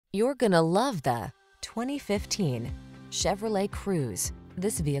You're gonna love the 2015 Chevrolet Cruze.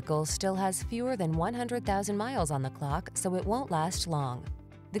 This vehicle still has fewer than 100,000 miles on the clock, so it won't last long.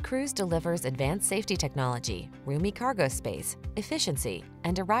 The Cruze delivers advanced safety technology, roomy cargo space, efficiency,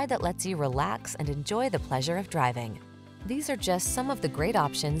 and a ride that lets you relax and enjoy the pleasure of driving. These are just some of the great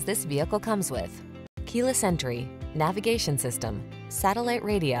options this vehicle comes with: keyless entry, navigation system, satellite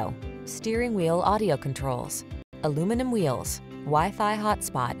radio, steering wheel audio controls, aluminum wheels, Wi-Fi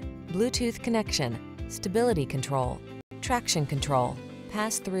hotspot, Bluetooth connection, stability control, traction control,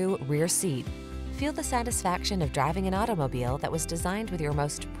 pass-through rear seat. Feel the satisfaction of driving an automobile that was designed with your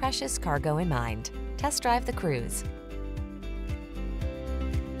most precious cargo in mind. Test drive the Cruze.